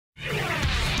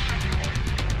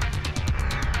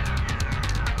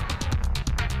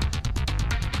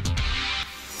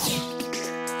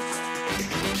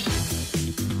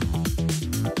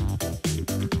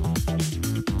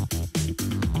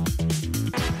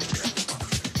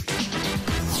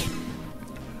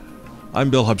I'm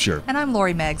Bill Hubsher. And I'm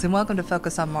Lori Meggs, and welcome to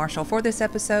Focus on Marshall. For this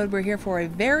episode, we're here for a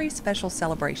very special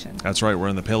celebration. That's right, we're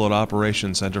in the Payload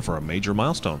Operations Center for a major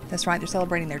milestone. That's right, they're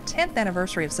celebrating their 10th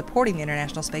anniversary of supporting the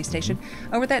International Space Station.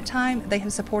 Over that time, they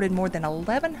have supported more than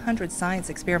 1,100 science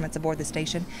experiments aboard the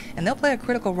station, and they'll play a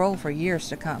critical role for years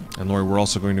to come. And Lori, we're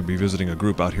also going to be visiting a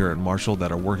group out here at Marshall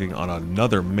that are working on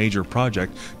another major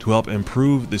project to help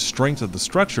improve the strength of the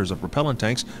structures of propellant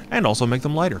tanks and also make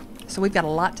them lighter. So we've got a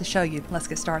lot to show you. Let's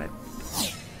get started.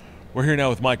 We're here now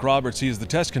with Mike Roberts. He is the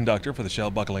test conductor for the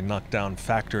shell buckling knockdown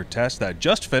factor test that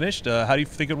just finished. How do you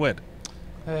think it went?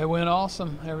 It went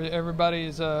awesome.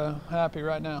 Everybody's happy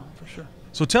right now, for sure.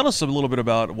 So tell us a little bit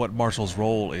about what Marshall's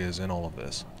role is in all of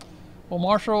this. Well,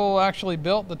 Marshall actually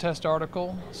built the test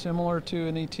article, similar to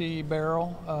an ET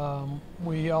barrel.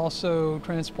 We also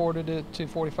transported it to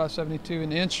 4572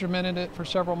 and instrumented it for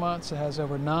several months. It has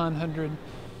over 900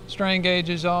 strain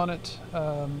gauges on it,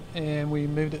 and we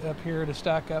moved it up here to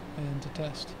stack up and to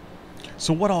test.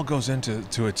 So what all goes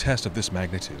into a test of this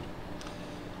magnitude?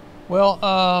 Well,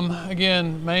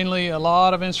 again, mainly a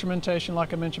lot of instrumentation,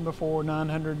 like I mentioned before,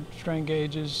 900 strain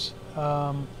gauges,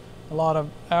 a lot of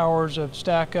hours of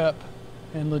stack up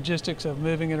and logistics of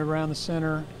moving it around the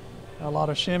center, a lot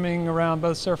of shimming around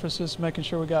both surfaces, making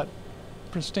sure we got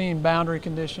pristine boundary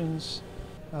conditions,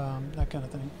 that kind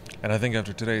of thing. And I think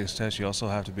after today's test, you also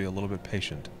have to be a little bit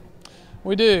patient.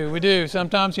 We do.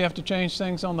 Sometimes you have to change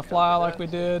things on the fly like we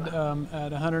did.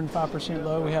 At 105%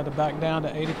 load, we had to back down to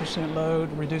 80%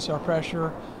 load, reduce our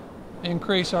pressure,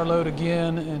 increase our load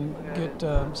again, and get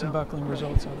some buckling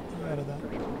results out of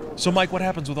that. So Mike, what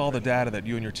happens with all the data that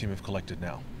you and your team have collected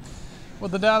now? Well,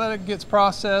 the data that gets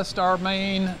processed, our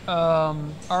main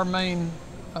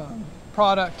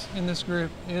product in this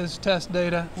group is test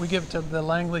data. We give it to the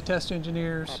Langley test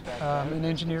engineers and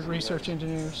engineered research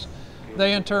engineers.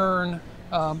 They in turn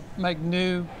make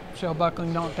new shell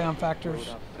buckling knockdown factors,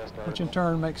 which in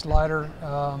turn makes lighter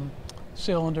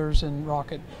cylinders and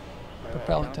rocket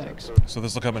propellant tanks. So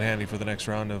this will come in handy for the next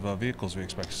round of vehicles we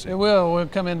expect to see. It will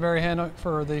come in very handy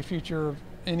for the future of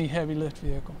any heavy lift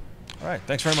vehicle. All right,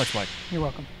 thanks very much, Mike. You're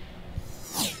welcome.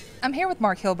 I'm here with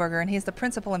Mark Hilberger, and he's the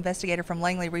principal investigator from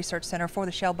Langley Research Center for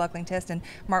the shell buckling test. And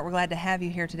Mark, we're glad to have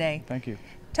you here today. Thank you.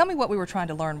 Tell me what we were trying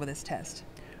to learn with this test.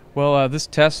 Well, this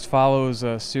test follows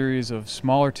a series of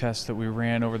smaller tests that we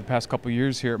ran over the past couple of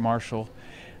years here at Marshall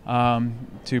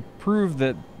to prove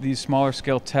that these smaller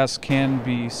scale tests can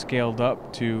be scaled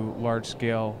up to large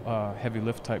scale heavy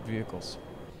lift type vehicles.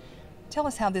 Tell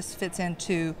us how this fits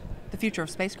into the future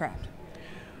of spacecraft.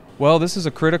 Well, this is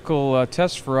a critical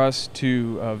test for us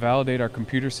to validate our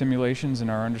computer simulations and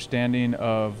our understanding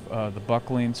of the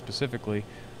buckling specifically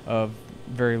of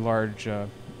very large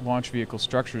launch vehicle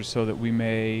structures, so that we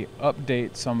may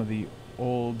update some of the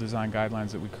old design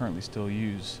guidelines that we currently still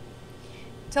use.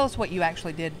 Tell us what you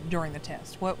actually did during the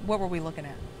test. What were we looking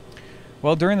at?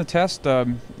 Well, during the test,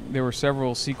 there were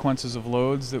several sequences of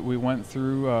loads that we went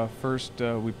through. First,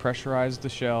 we pressurized the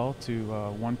shell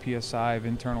to 1 psi of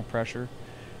internal pressure,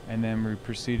 and then we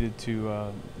proceeded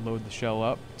to load the shell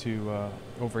up to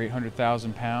over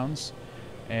 800,000 pounds.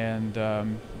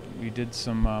 And we did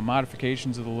some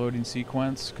modifications of the loading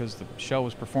sequence because the shell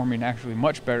was performing actually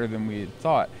much better than we had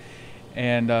thought.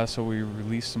 And so we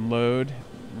released some load,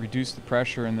 reduced the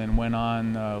pressure, and then went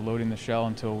on loading the shell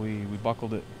until we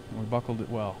buckled it. We buckled it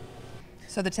well.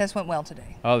 So the test went well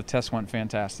today? Oh, the test went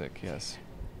fantastic, yes.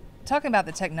 Talking about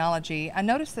the technology, I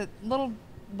noticed that little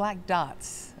black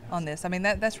dots on this. I mean,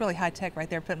 that's really high tech right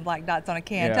there, putting black dots on a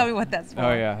can. Yeah. Tell me what that's for.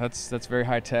 Oh yeah, that's very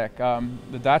high tech.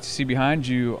 The dots you see behind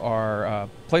you are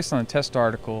placed on the test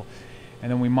article,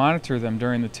 and then we monitor them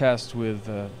during the test with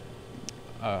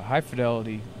high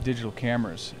fidelity digital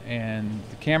cameras, and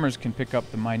the cameras can pick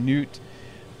up the minute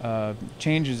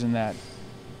changes in that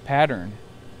pattern,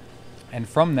 and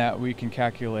from that we can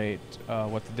calculate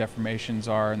what the deformations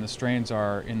are and the strains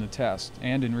are in the test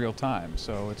and in real time.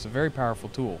 So it's a very powerful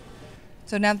tool.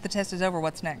 So now that the test is over,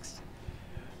 what's next?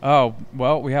 Oh,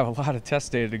 well, we have a lot of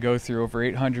test data to go through, over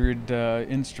 800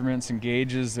 instruments and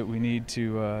gauges that we need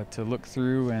to look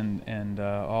through, and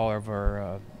all of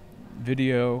our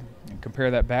video, and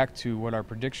compare that back to what our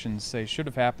predictions say should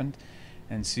have happened,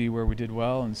 and see where we did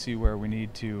well and see where we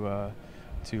need to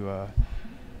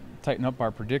tighten up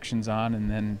our predictions on,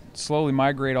 and then slowly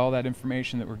migrate all that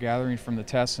information that we're gathering from the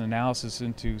tests and analysis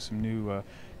into some new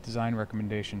design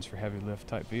recommendations for heavy lift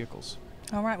type vehicles.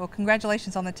 All right, well,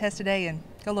 congratulations on the test today, and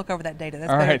go look over that data. That's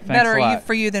all right, better thanks a lot.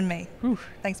 for you than me. Whew.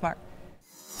 Thanks, Mark.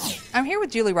 I'm here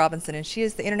with Julie Robinson, and she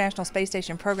is the International Space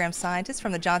Station Program Scientist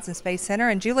from the Johnson Space Center.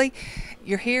 And Julie,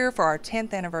 you're here for our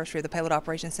 10th anniversary of the Payload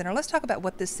Operations Center. Let's talk about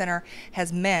what this center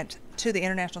has meant to the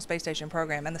International Space Station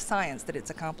program and the science that it's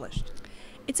accomplished.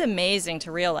 It's amazing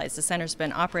to realize the center's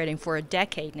been operating for a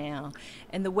decade now,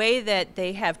 and the way that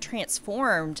they have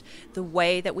transformed the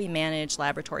way that we manage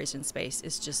laboratories in space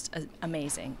is just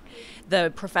amazing.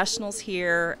 The professionals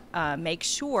here make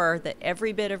sure that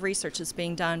every bit of research that's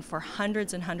being done for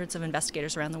hundreds and hundreds of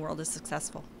investigators around the world is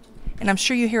successful. And I'm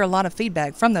sure you hear a lot of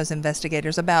feedback from those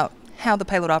investigators about how the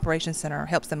Payload Operations Center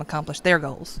helps them accomplish their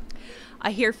goals.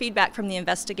 I hear feedback from the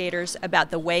investigators about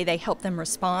the way they help them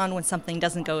respond when something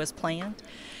doesn't go as planned,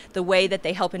 the way that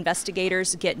they help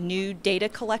investigators get new data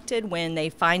collected when they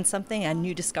find something, a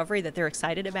new discovery that they're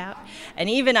excited about. And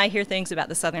even I hear things about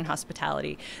the Southern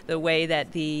hospitality, the way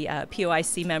that the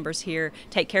POIC members here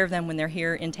take care of them when they're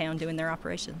here in town doing their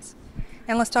operations.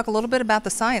 And let's talk a little bit about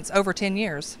the science. Over 10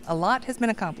 years, a lot has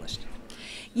been accomplished.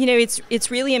 You know,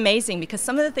 it's really amazing because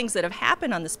some of the things that have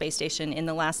happened on the space station in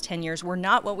the last 10 years were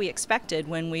not what we expected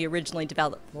when we originally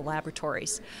developed the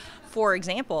laboratories. For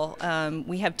example,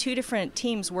 we have 2 different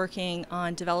teams working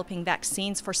on developing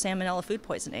vaccines for salmonella food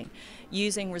poisoning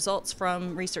using results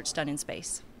from research done in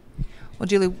space. Well,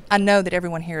 Julie, I know that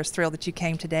everyone here is thrilled that you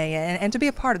came today and to be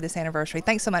a part of this anniversary.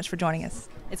 Thanks so much for joining us.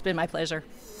 It's been my pleasure.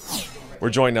 We're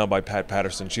joined now by Pat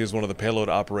Patterson. She is one of the Payload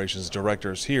Operations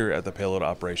Directors here at the Payload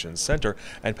Operations Center.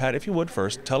 And Pat, if you would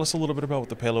first, tell us a little bit about what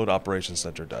the Payload Operations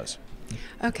Center does.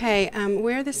 Okay,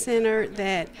 we're the center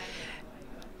that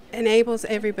enables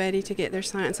everybody to get their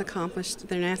science accomplished,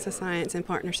 their NASA science and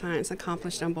partner science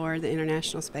accomplished on board the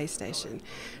International Space Station.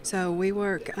 So we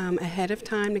work ahead of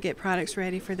time to get products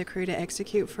ready for the crew to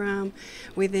execute from.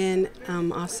 We then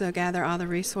also gather all the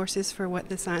resources for what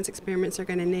the science experiments are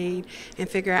going to need and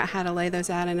figure out how to lay those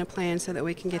out in a plan so that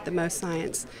we can get the most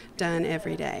science done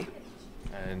every day.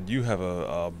 And you have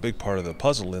a big part of the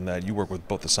puzzle in that you work with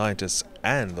both the scientists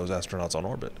and those astronauts on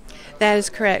orbit. That is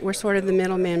correct. We're sort of the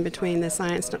middleman between the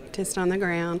scientists on the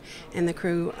ground and the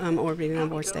crew orbiting on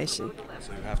board station.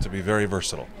 So you have to be very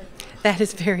versatile. That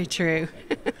is very true.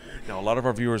 Now, a lot of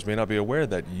our viewers may not be aware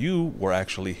that you were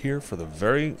actually here for the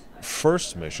very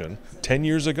first mission 10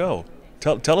 years ago.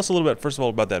 Tell us a little bit, first of all,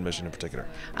 about that mission in particular.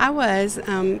 I was.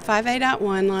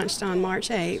 5A.1 launched on March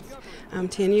 8th,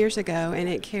 10 years ago, and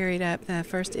it carried up the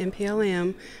first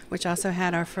MPLM, which also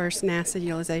had our first NASA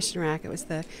utilization rack. It was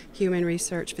the Human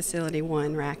Research Facility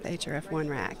 1 rack, the HRF-1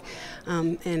 rack.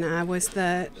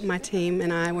 And my team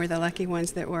and I were the lucky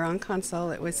ones that were on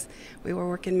console. We were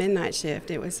working midnight shift.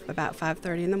 It was about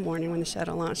 5:30 in the morning when the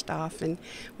shuttle launched off, and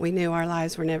we knew our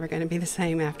lives were never going to be the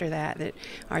same after that, that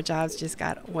our jobs just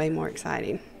got way more exciting.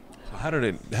 So how did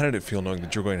it feel knowing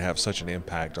that you're going to have such an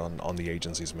impact on the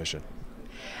agency's mission?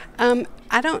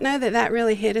 I don't know that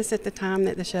really hit us at the time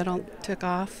that the shuttle took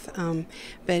off,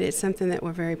 but it's something that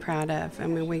we're very proud of. I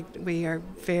mean, we are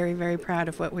very, very proud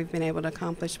of what we've been able to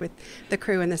accomplish with the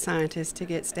crew and the scientists to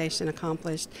get station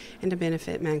accomplished and to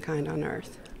benefit mankind on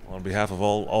Earth. Well, on behalf of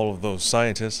all of those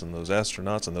scientists and those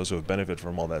astronauts and those who have benefited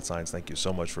from all that science, thank you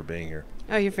so much for being here.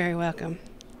 Oh, you're very welcome.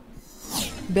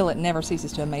 Bill, it never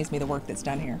ceases to amaze me the work that's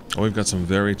done here. Well, we've got some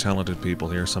very talented people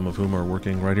here, some of whom are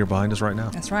working right here behind us right now.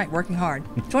 That's right, working hard.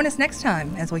 Join us next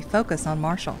time as we focus on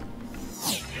Marshall.